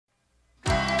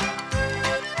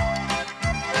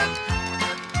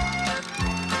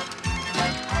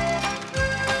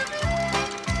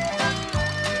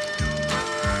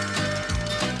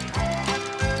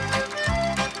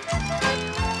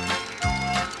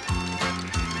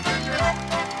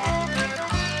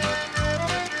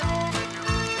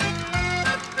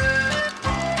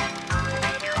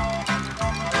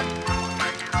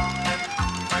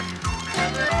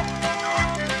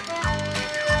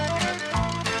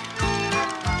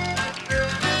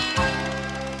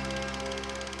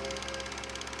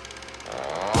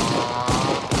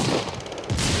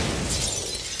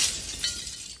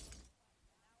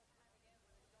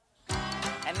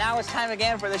it's time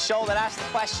again for the show that asks the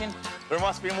question, there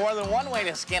must be more than one way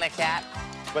to skin a cat,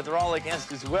 but they're all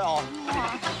against his will.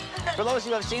 For those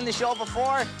who have seen the show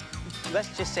before,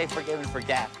 let's just say forgive and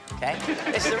forget, okay?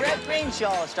 It's the Red Green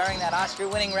Show, starring that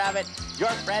Oscar-winning rabbit, your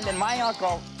friend and my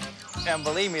uncle. And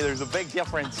believe me, there's a big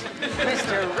difference.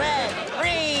 Mr. Red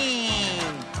Green!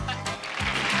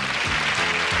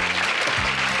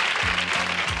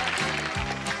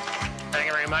 Thank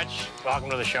you very much.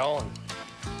 Welcome to the show, and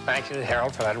thank you,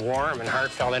 Harold, for that warm and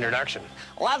heartfelt introduction.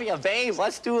 Love you, babes.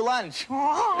 Let's do lunch.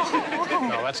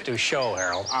 No, let's do show,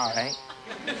 Harold. All right.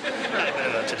 Got a bit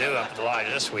of a to-do up at the lodge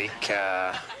this week.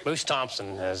 Moose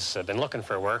Thompson has been looking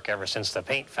for work ever since the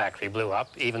paint factory blew up,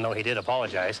 even though he did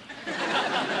apologize.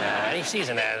 And he sees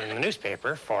an ad in the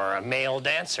newspaper for a male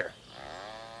dancer.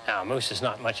 Now, Moose is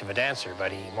not much of a dancer,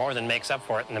 but he more than makes up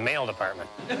for it in the male department.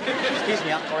 Excuse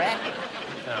me, Uncle Red.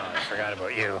 Oh, I forgot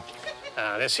about you.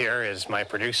 This here is my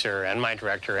producer and my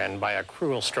director, and by a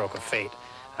cruel stroke of fate,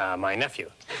 my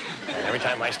nephew. And every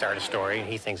time I start a story and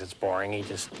he thinks it's boring, he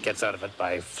just gets out of it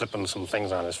by flipping some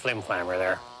things on his flim-flammer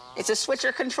there. It's a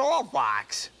switcher control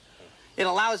box. It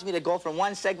allows me to go from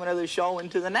one segment of the show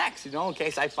into the next, you know, in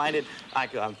case I find it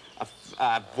like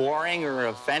boring or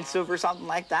offensive or something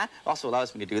like that. It also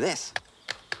allows me to do this.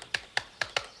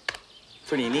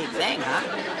 Pretty neat thing, huh?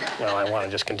 Well, I want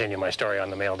to just continue my story on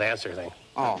the male dancer thing.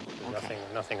 Oh, okay.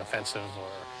 Nothing offensive or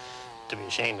to be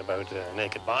ashamed about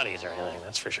naked bodies or anything,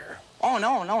 that's for sure. Oh,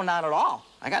 no, not at all.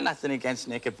 I got nothing against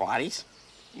naked bodies.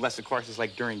 Unless, of course, it's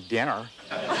like during dinner.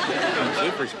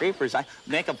 Jeepers creepers,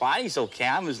 naked body's okay.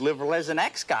 I'm as liberal as the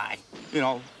next guy. You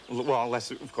know, well,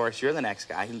 unless, of course, you're the next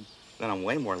guy, then I'm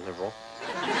way more liberal.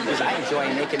 Because I enjoy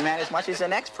a naked man as much as the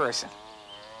next person.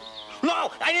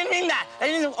 No, I didn't mean that. I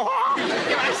didn't. Oh,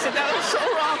 I said that was so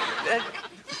wrong.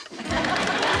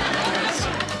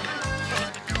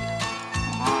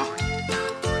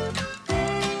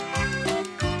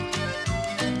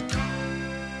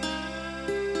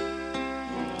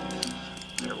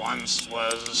 There once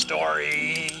was a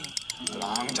story a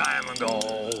long time ago,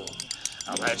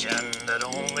 a legend that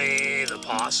only the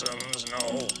possums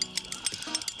know.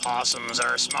 Possums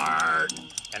are smart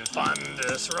and fun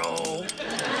to throw.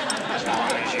 As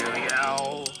long as you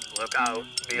yell, look out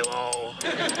below.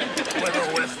 With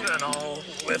a whiff and all,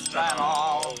 whiff and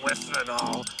all, whiff and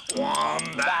all.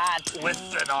 Wombat,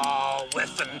 whiff and all,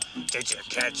 whiffin'. Did you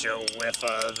catch a whiff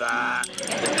of that?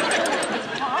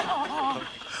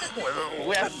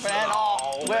 Whiff and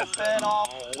all, whiff and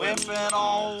all, whiff and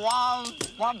all,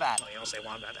 wombat. Oh, you don't say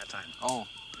wombat that time. Oh.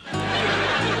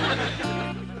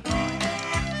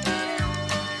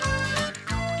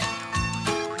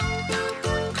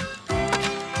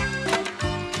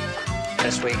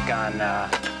 This week on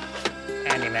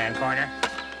Handyman Corner,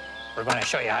 we're going to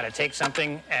show you how to take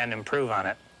something and improve on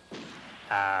it.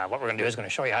 What we're going to do is going to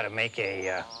show you how to make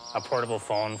a portable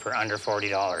phone for under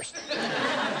 $40.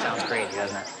 Sounds crazy,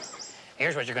 doesn't it?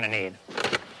 Here's what you're going to need.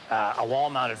 A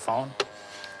wall-mounted phone,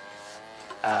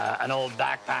 an old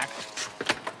backpack,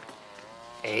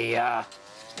 a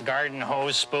garden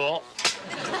hose spool,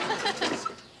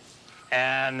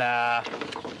 and a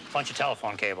bunch of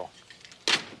telephone cable.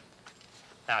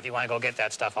 Now, if you want to go get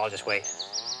that stuff, I'll just wait.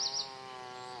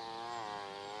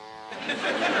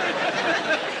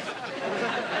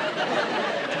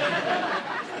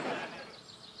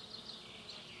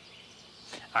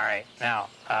 All right, now,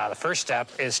 the first step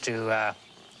is to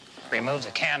remove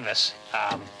the canvas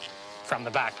from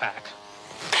the backpack.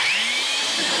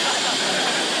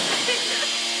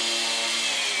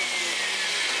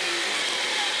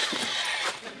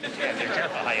 If you're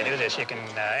careful how you do this, you can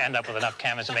end up with enough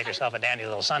canvas to make yourself a dandy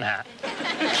little sun hat.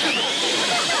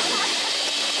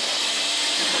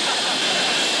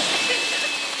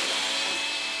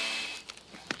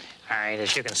 All right,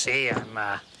 as you can see,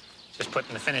 I'm just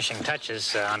putting the finishing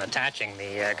touches on attaching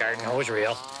the garden hose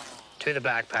reel to the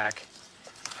backpack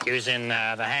using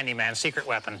the handyman's secret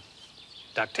weapon,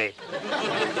 duct tape.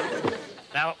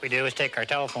 Now what we do is take our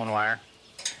telephone wire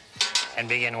and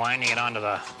begin winding it onto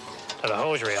the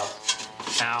hose reel.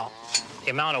 Now,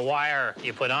 the amount of wire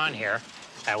you put on here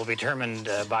will be determined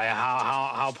by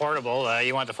how portable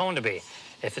you want the phone to be.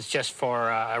 If it's just for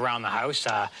around the house,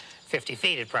 50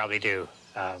 feet it'd probably do.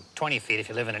 20 feet if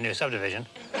you live in a new subdivision.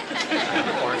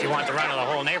 Or if you want to run to the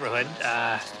whole neighborhood,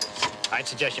 I'd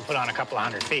suggest you put on a couple of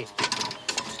 100 feet.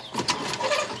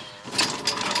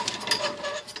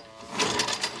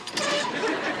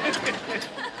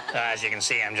 As you can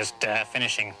see, I'm just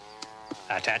finishing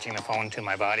attaching the phone to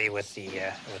my body with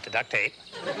the duct tape,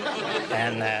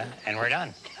 and we're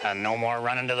done. No more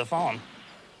running to the phone,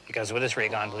 because with this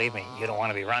rig on, believe me, you don't want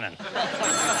to be running.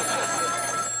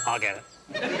 I'll get it.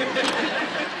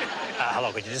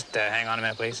 Hello, could you just hang on a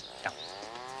minute, please? Yeah.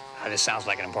 This sounds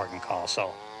like an important call,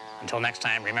 so until next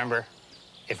time, remember,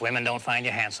 if women don't find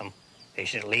you handsome, they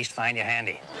should at least find you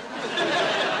handy.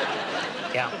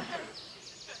 Yeah.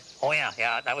 Oh,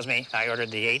 yeah, that was me. I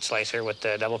ordered the 8-slicer with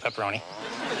the double pepperoni.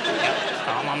 Yeah,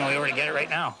 I'm on my way over to get it right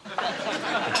now.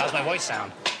 How's my voice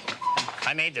sound?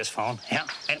 I made this phone. Yeah,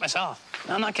 made it myself.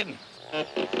 No, I'm not kidding.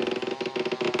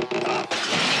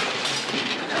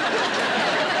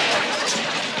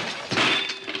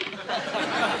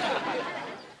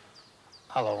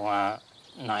 Hello,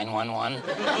 911.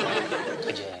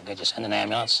 Could you send an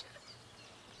ambulance?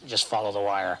 Just follow the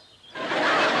wire.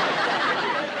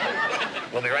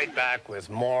 We'll be right back with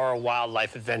more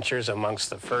wildlife adventures amongst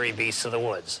the furry beasts of the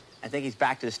woods. I think he's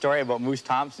back to the story about Moose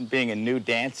Thompson being a new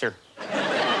dancer.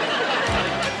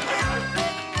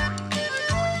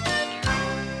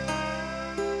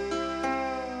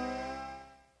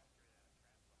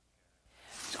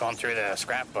 Going through the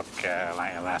scrapbook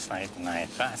last night, and I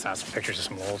saw some pictures of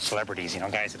some old celebrities, you know,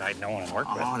 guys that I'd known and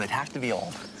worked with. Oh, they'd have to be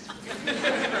old.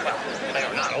 Well, they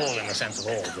were not old in the sense of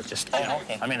old, but just, you know,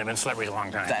 okay. I mean, they've been celebrities a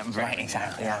long time. Right,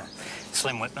 exactly, yeah.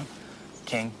 Slim Whitman.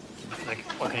 King. Like,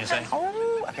 what can you say?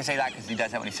 Oh, I can say that because he does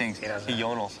that when he sings. He does He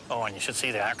yodels. Oh, and you should see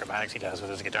the acrobatics he does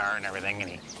with his guitar and everything,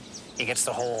 and he gets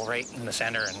the hole right in the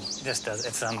center and just does,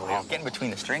 it's unbelievable. Getting between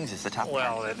the strings is the tough part.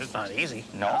 Well, it's not easy.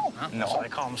 No. So I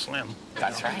call him Slim.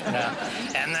 That's right.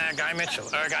 And Guy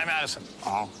Madison.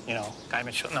 Oh. You know, Guy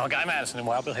Madison in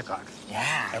Wild Bill Hickok.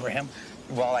 Yeah. Remember him?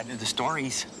 Well, I did the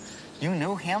stories. You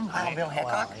knew him, Wild Bill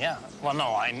Hickok? Well, yeah. Well,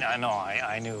 no, I know.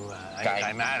 I knew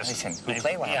Guy Madison. Who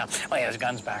played well. Yeah. Well, he has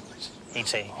guns backwards. He'd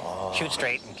say, shoot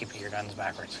straight and keep your guns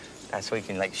backwards. That's so he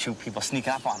can, like, shoot people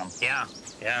sneaking up on him. Yeah.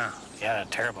 He had a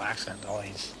terrible accent. Oh,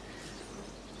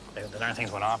 the darn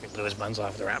things went off. He blew his buns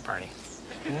off at the rap party.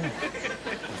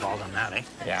 We've all done that, eh?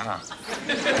 Yeah.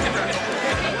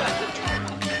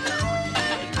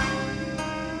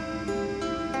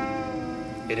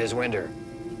 It is winter.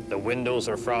 The windows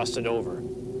are frosted over.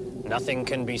 Nothing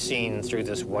can be seen through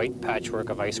this white patchwork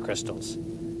of ice crystals.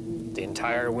 The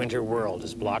entire winter world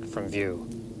is blocked from view.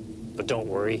 But don't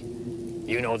worry.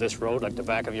 You know this road like the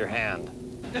back of your hand.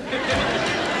 So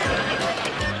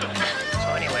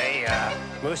anyway,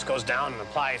 Moose goes down and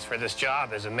applies for this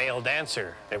job as a male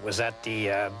dancer. It was at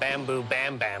the Bamboo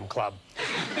Bam Bam Club.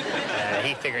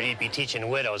 He figured he'd be teaching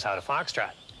widows how to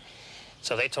foxtrot.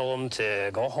 So they told him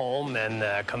to go home and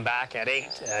come back at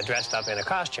 8 dressed up in a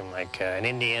costume, like an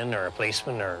Indian or a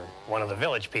policeman or one of the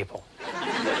village people.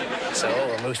 So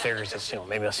Moose figures it's, you know,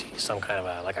 maybe he'll see some kind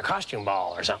of like a costume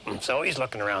ball or something. So he's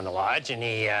looking around the lodge and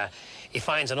he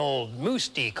finds an old moose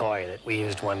decoy that we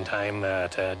used one time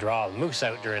to draw the moose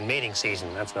out during mating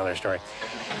season. That's another story.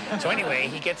 So anyway,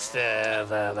 he gets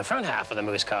the front half of the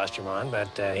moose costume on,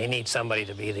 but he needs somebody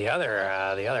to be the other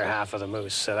half of the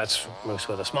moose. So that's Moose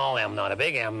with a small M, not a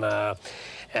big M.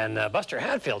 And Buster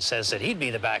Hatfield says that he'd be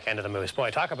the back end of the moose.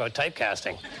 Boy, talk about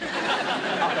typecasting.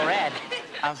 Uncle Red,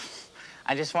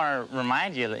 I just want to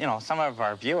remind you that, you know, some of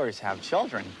our viewers have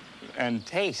children and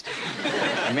taste.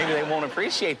 And maybe they won't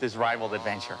appreciate this rival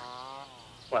adventure.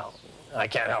 Well, I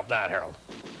can't help that, Harold.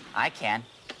 I can.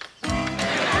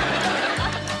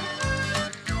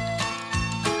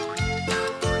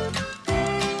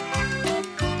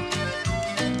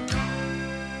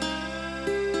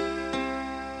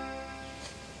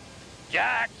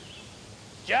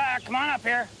 Jack, come on up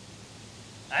here.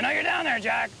 I know you're down there,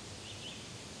 Jack.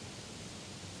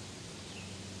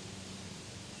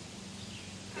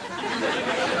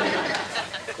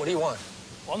 What do you want?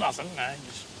 Well, nothing. I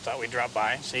just thought we'd drop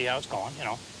by and see how it's going, you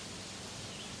know.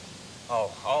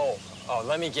 Oh,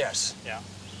 let me guess. Yeah.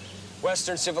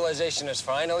 Western civilization has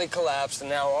finally collapsed, and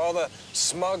now all the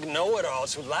smug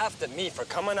know-it-alls who laughed at me for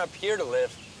coming up here to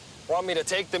live want me to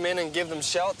take them in and give them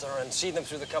shelter and see them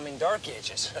through the coming dark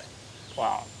ages.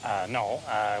 Well, no.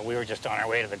 We were just on our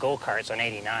way to the go-karts on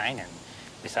 89, and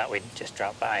we thought we'd just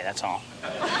drop by, that's all.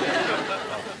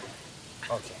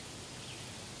 Okay.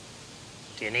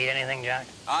 Do you need anything, Jack?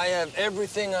 I have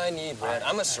everything I need, Red.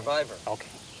 I'm a survivor. Okay.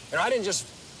 You know, I didn't just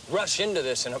rush into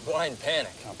this in a blind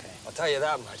panic. Okay. I'll tell you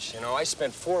that much. You know, I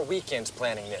spent 4 weekends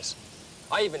planning this.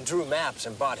 I even drew maps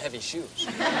and bought heavy shoes.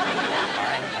 All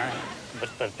right.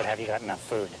 But have you got enough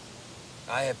food?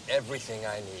 I have everything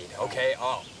I need, okay?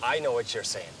 Oh, I know what you're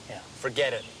saying. Yeah.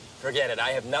 Forget it.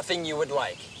 I have nothing you would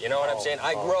like. You know what I'm saying?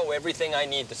 I grow everything I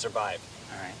need to survive.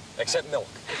 All right. Except milk.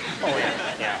 Oh,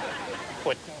 yeah.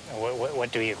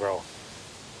 What do you grow?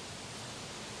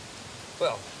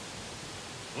 Well,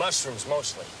 mushrooms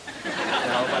mostly. You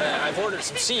know, but I've ordered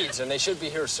some seeds, and they should be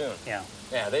here soon. Yeah.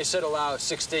 Yeah, they said allow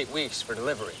 6 to 8 weeks for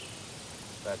delivery.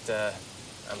 But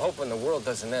I'm hoping the world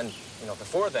doesn't end,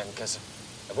 before then, because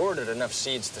I've ordered enough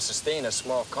seeds to sustain a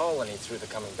small colony through the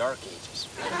coming dark ages.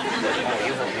 Oh,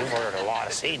 you've ordered a lot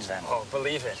of seeds then. Oh,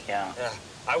 believe it. Yeah.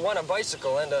 I won a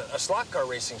bicycle and a slot car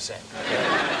racing set.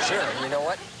 Sure, and you know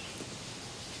what?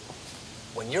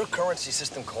 When your currency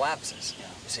system collapses,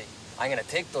 you see, I'm gonna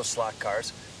take those slot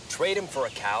cars, trade them for a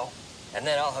cow, and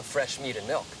then I'll have fresh meat and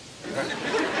milk.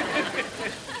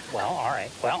 Well, all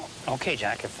right. Well, okay,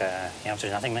 Jack, if there's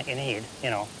nothing that you need,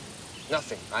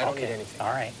 Nothing. I don't need anything.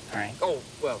 All right, all right. Oh,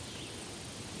 well,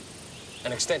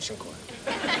 an extension cord.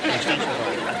 An extension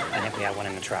cord. I think we have one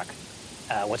in the truck.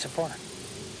 What's it for?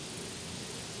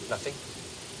 Nothing.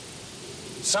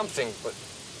 Something, but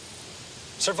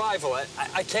survival.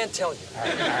 I can't tell you. All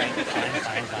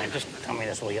right, fine. Just tell me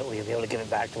this. Will you be able to give it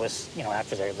back to us,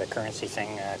 after the currency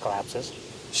thing collapses?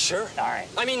 Sure. All right.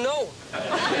 I mean, no.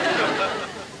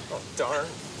 Oh, darn.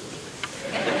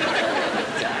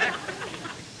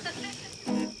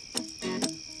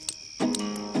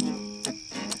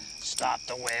 Stop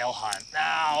the whale hunt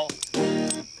now.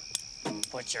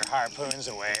 Put your harpoons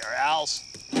away, or else.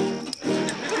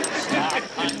 Stop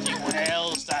hunting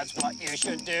whales, that's what you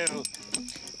should do.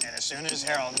 And as soon as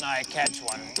Harold and I catch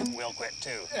one, we'll quit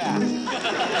too.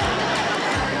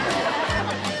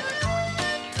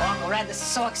 Well, Uncle Red, this is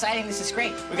so exciting. This is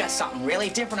great. We got something really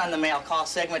different on the mail call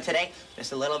segment today.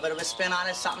 Just a little bit of a spin on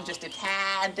it, something just a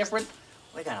tad different.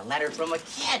 We got a letter from a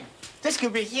kid. This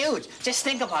could be huge. Just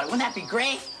think about it. Wouldn't that be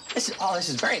great? This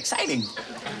is very exciting.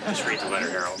 Let's read the letter,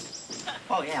 Harold.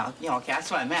 Oh, yeah, okay, that's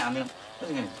what I meant. I mean, it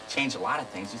wasn't going to change a lot of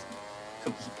things. Just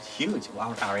could be huge.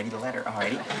 Well, already, the letter,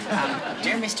 already.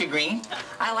 Dear Mr. Green,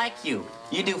 I like you.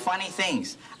 You do funny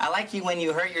things. I like you when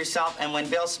you hurt yourself and when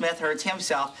Bill Smith hurts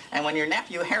himself and when your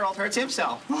nephew Harold hurts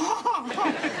himself.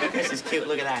 This is cute.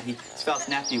 Look at that. He spelled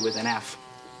nephew with an F.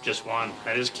 Just one.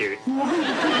 That is cute.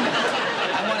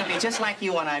 I want to be just like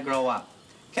you when I grow up.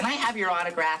 Can I have your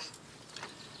autograph?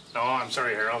 No, I'm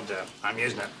sorry, Harold. I'm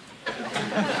using it.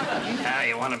 Yeah,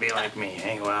 you want to be like me,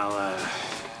 eh? Well,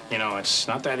 it's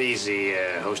not that easy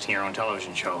hosting your own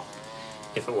television show.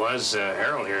 If it was,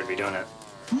 Harold here would be doing it.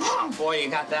 Oh, boy, you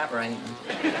got that right.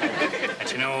 But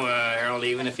Harold,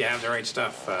 even if you have the right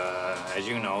stuff, as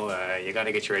you know, you got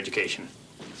to get your education.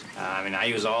 I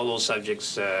use all those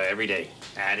subjects every day.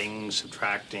 Adding,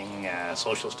 subtracting,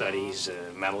 social studies,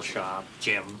 metal shop,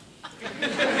 gym.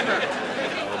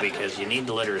 Because you need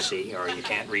the literacy or you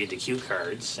can't read the cue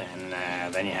cards, and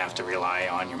then you have to rely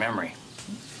on your memory.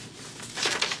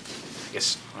 I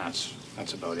guess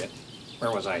that's about it.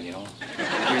 Where was I, You're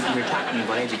talking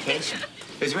about education.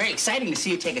 It was very exciting to see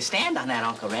you take a stand on that,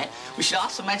 Uncle Red. We should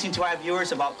also mention to our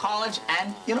viewers about college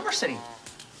and university.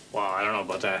 Well, I don't know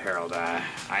about that, Harold.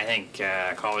 I think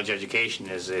college education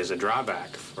is a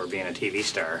drawback for being a TV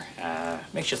star.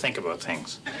 Makes you think about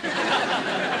things.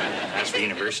 As for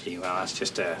university, well, that's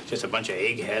just a bunch of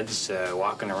eggheads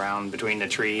walking around between the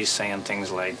trees saying things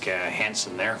like hence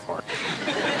and therefore.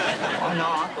 Oh, no,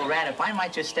 Uncle Red, if I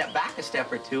might just step back a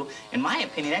step or two, in my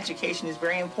opinion, education is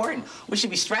very important. We should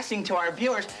be stressing to our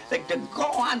viewers that to go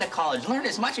on to college, learn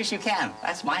as much as you can.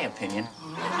 That's my opinion.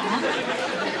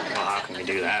 Well, how can we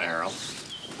do that, Harold?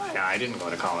 I didn't go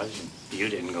to college, and you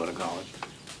didn't go to college.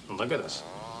 And look at us.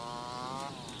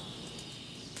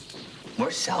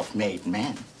 We're self-made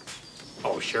men.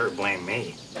 Oh, sure, blame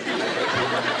me.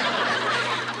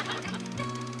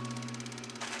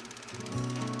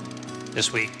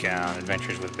 This week on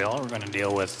Adventures with Bill, we're going to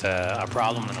deal with a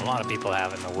problem that a lot of people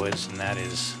have in the woods, and that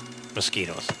is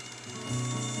mosquitoes.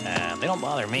 They don't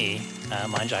bother me.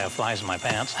 Mind you, I have flies in my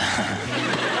pants.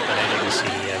 But as you can see,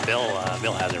 Bill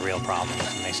has a real problem with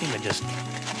them. They seem to just...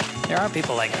 There are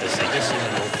people like this. They just seem to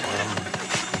go for them.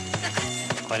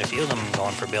 Quite a few of them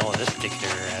going for Bill in this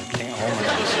particular home.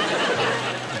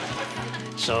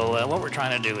 So what we're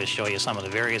trying to do is show you some of the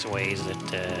various ways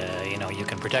that, you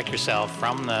can protect yourself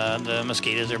from the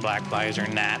mosquitoes or black flies or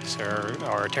gnats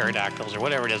or pterodactyls or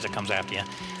whatever it is that comes after you.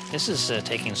 This is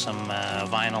taking some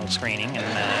vinyl screening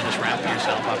and just wrapping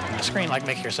yourself up in the screen like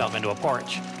making yourself into a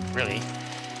porch, really.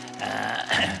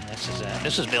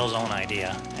 This is Bill's own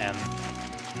idea, and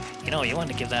you want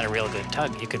to give that a real good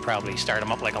tug, you could probably start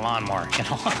them up like a lawnmower,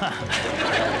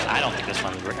 I don't think this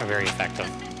one's very effective.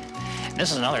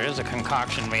 This is a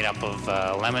concoction made up of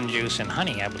lemon juice and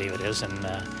honey, I believe it is, and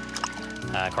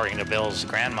according to Bill's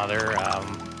grandmother,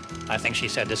 I think she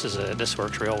said this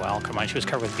works real well. Come on, she was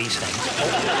covered with bee stings.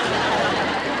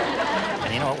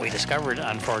 And you know what we discovered,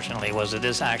 unfortunately, was that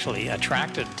this actually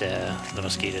attracted the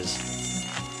mosquitoes.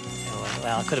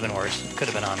 Well, it could have been worse. It could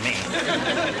have been on me.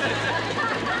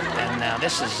 And now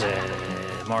this is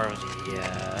more of the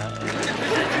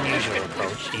unusual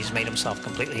approach. He's made himself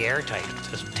completely airtight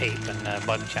with this tape and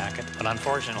bug jacket, but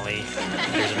unfortunately,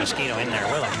 there's a mosquito in there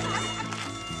with him.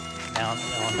 Down, no,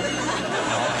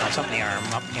 it's up in the arm,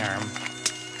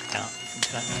 Now,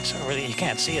 so really, you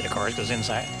can't see it, of course, because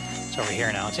inside, it's over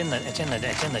here now. It's in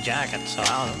the jacket. So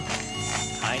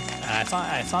I thought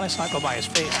I saw it go by his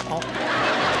face. Oh,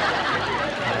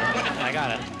 I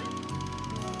got it.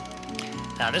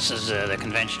 Now, this is the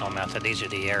conventional method. These are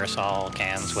the aerosol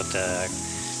cans with the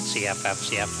CFFs,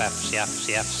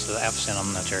 the Fs in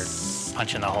them that are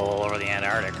punching the hole over the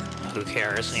Antarctic. Who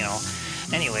cares, you know?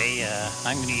 Anyway,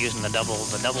 I'm going to be using the double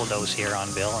dose here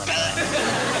on Bill, and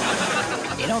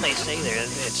you know, they say there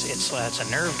it's a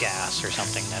nerve gas or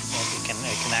something that it can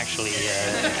actually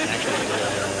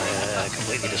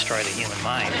completely destroy the human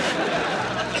mind,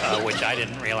 which I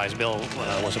didn't realize Bill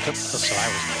was equipped with, so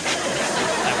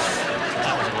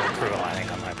that was a little cruel, I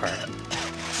think, on my part,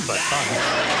 but fun.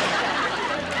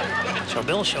 So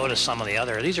Bill showed us some of the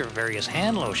other. These are various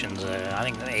hand lotions. I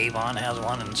think Avon has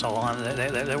one, and so on.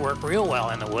 They work real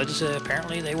well in the woods.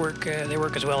 Apparently, they work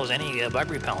as well as any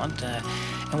bug repellent.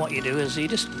 And what you do is you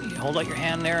hold out your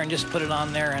hand there and just put it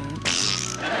on there, and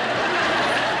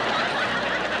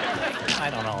I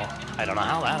don't know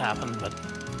how that happened, but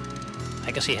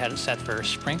I guess he had it set for a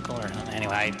sprinkle or something.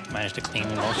 Anyway, I managed to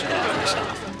clean most of it off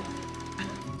myself.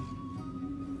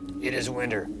 It is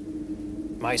winter.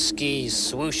 My skis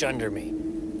swoosh under me,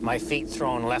 my feet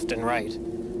thrown left and right.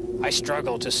 I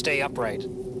struggle to stay upright.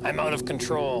 I'm out of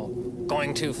control,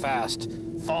 going too fast,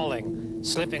 falling,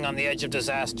 slipping on the edge of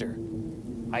disaster.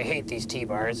 I hate these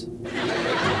T-bars.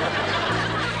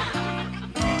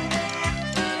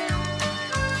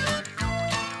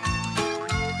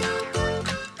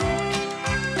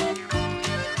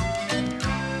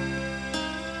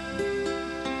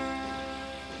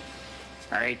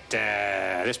 All right,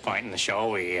 at this point in the show,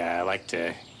 we like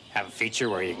to have a feature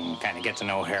where you can kind of get to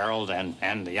know Harold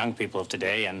and the young people of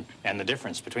today and the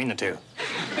difference between the two.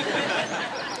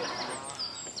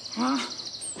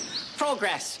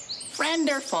 Progress. Friend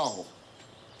or foe?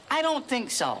 I don't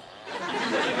think so.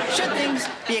 Should things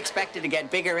be expected to get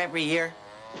bigger every year?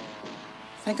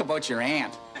 Think about your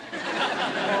aunt.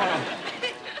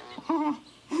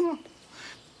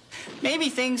 Maybe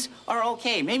things are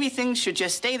okay. Maybe things should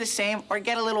just stay the same or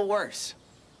get a little worse.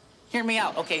 Hear me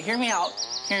out, okay? Hear me out.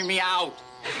 Hear me out.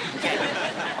 Okay?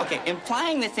 Okay,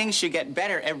 implying that things should get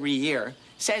better every year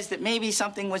says that maybe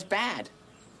something was bad.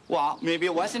 Well, maybe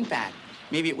it wasn't bad.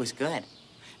 Maybe it was good.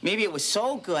 Maybe it was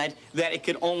so good that it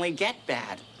could only get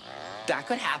bad. That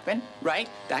could happen, right?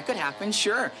 That could happen,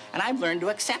 sure. And I've learned to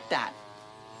accept that.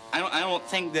 I don't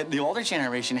think that the older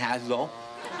generation has, though.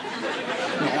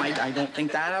 No, I don't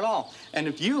think that at all. And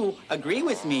if you agree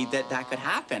with me that that could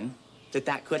happen,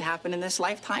 that could happen in this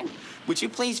lifetime, would you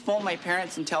please phone my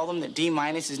parents and tell them that D-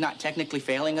 is not technically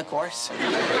failing a course?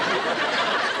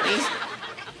 Please?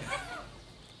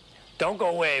 Don't go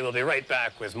away. We'll be right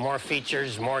back with more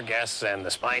features, more guests, and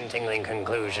the spine-tingling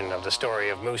conclusion of the story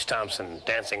of Moose Thompson,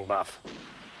 dancing buff.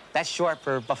 That's short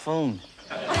for buffoon.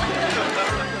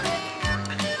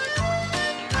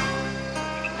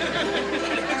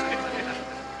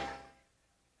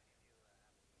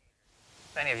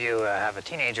 If any of you have a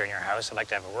teenager in your house, I'd like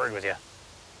to have a word with you.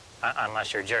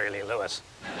 Unless you're Jerry Lee Lewis.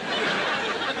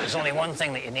 There's only one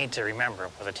thing that you need to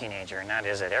remember with a teenager, and that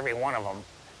is that every one of them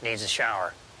needs a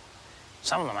shower.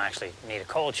 Some of them actually need a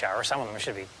cold shower. Some of them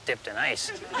should be dipped in ice.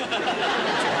 So you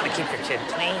want to keep your kid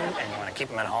clean, and you want to keep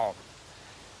them at home.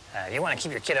 You want to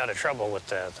keep your kid out of trouble with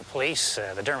the police,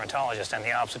 the dermatologist, and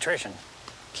the obstetrician.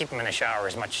 Keep them in the shower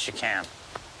as much as you can,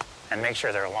 and make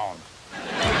sure they're alone.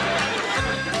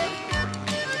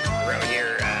 We're out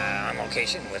here on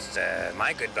location with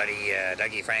my good buddy,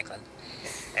 Dougie Franklin.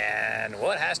 And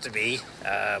what has to be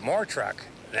more truck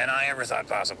than I ever thought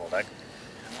possible, Doug?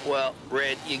 Well,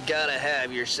 Red, you gotta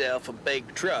have yourself a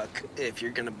big truck if you're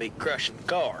gonna be crushing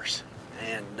cars.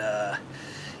 And,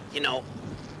 you know,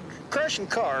 crushing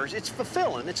cars, it's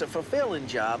fulfilling. It's a fulfilling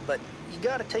job, but you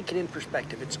gotta take it in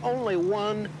perspective. It's only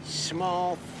one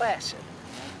small facet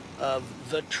of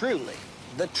the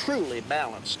truly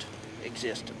balanced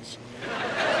existence.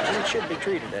 And it should be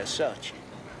treated as such.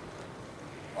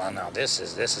 Well, now, this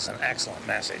is an excellent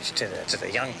message to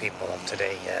the young people of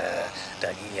today,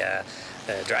 Dougie.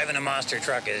 Driving a monster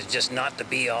truck is just not the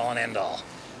be-all and end-all.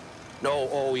 No,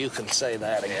 oh, you can say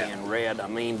that again, Red. I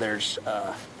mean, there's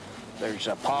a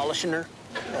polishing her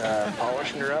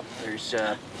up. There's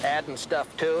adding stuff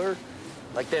to her.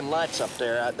 Like them lights up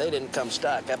there, they didn't come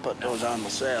stock. I put those on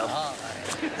myself. All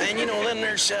right. And, you know, then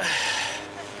there's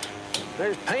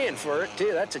There's paying for it,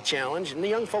 too. That's a challenge. And the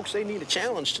young folks, they need a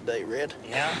challenge today, Red.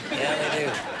 Yeah, they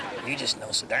do. You just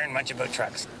know so darn much about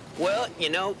trucks. Well, you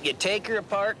know, you take her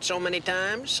apart so many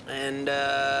times and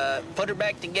put her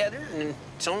back together, and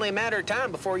it's only a matter of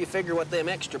time before you figure what them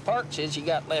extra parts is you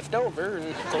got left over, and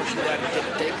of course you got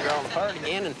to take her all apart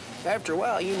again, and after a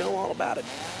while you know all about it.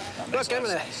 Look, I'm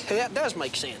gonna. Hey, that does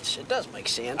make sense. It does make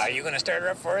sense. Are you gonna start her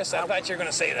up for us? I thought you were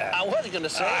gonna say that. I was gonna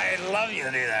say. I'd love you to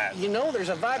do that. You know, there's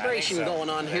a vibration so. going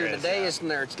on here There is, today, yeah. isn't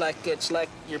there? It's like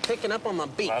you're picking up on my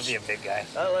beats. Love you, big guy.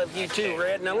 I love you too,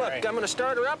 Red. Now look, Right. I'm gonna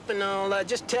start her up, and I'll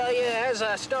just tell you as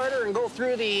I start her and go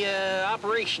through the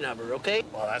operation of her, okay?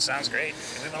 Well, that sounds great.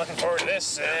 We've been looking forward to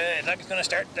this. Doug is gonna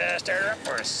start her up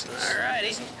for us. All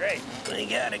righty. Great. We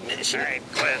got ignition. All right,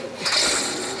 go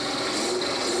ahead.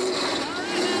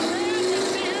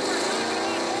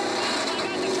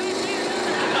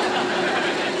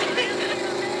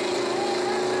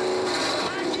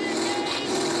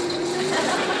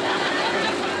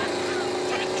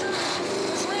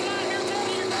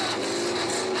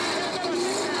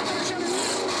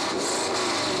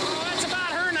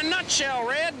 Nutshell,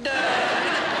 Red. You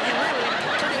really,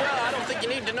 pretty well, I don't think you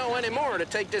need to know any more to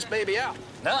take this baby out.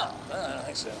 No, I don't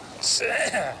think so. It's,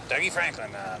 Dougie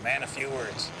Franklin, man of few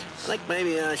words. I think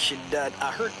maybe I should,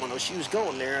 I heard when she was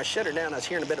going there, I shut her down, I was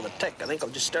hearing a bit of a tick. I think I'll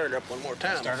just start her up one more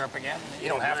time. Start her up again? You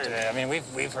don't have to. I mean,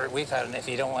 we've had it if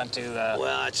you don't want to.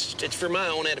 Well, it's for my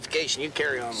own edification. You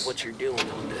carry on with what you're doing.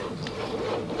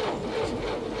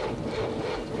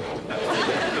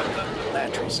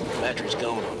 Battery's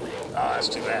going on me. Oh, that's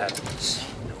too bad.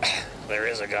 There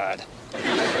is a God.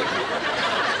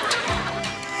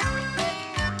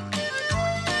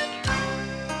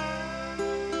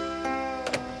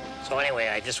 So anyway,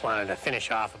 I just wanted to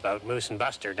finish off about Moose and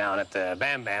Buster down at the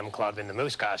Bam Bam Club in the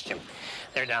Moose costume.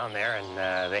 They're down there,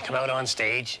 and they come out on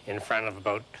stage in front of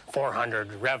about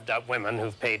 400 revved-up women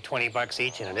who've paid $20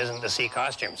 each, and it isn't to see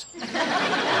costumes.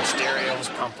 The stereo's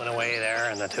pumping away there,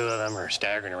 and the two of them are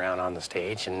staggering around on the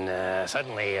stage, and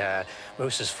suddenly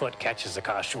Moose's foot catches the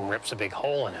costume, rips a big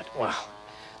hole in it. Well,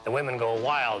 the women go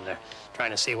wild. They're trying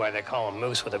to see why they call him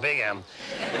Moose with a big M.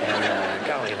 And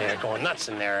golly, they're going nuts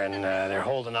in there, and they're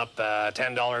holding up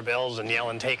 $10 bills and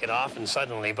yelling, "Take it off!" And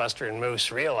suddenly Buster and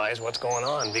Moose realize what's going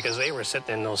on, because they were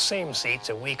sitting in those same seats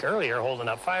a week earlier holding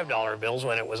up $5 bills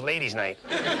when it was ladies' night.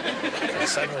 It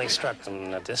suddenly struck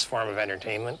them that this form of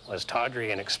entertainment was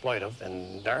tawdry and exploitive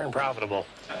and darn profitable.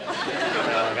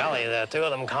 Golly, the two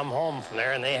of them come home from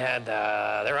there, and they had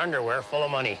their underwear full of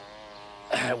money,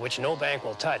 which no bank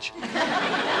will touch.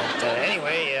 But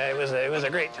anyway, it was a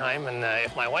great time, and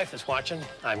if my wife is watching,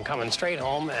 I'm coming straight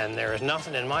home, and there is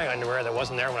nothing in my underwear that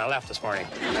wasn't there when I left this morning.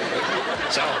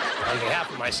 So, on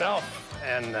behalf of myself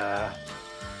and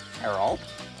Harold,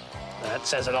 that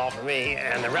says it all for me,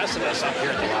 and the rest of us up here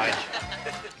at the lodge,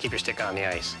 keep your stick on the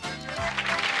ice.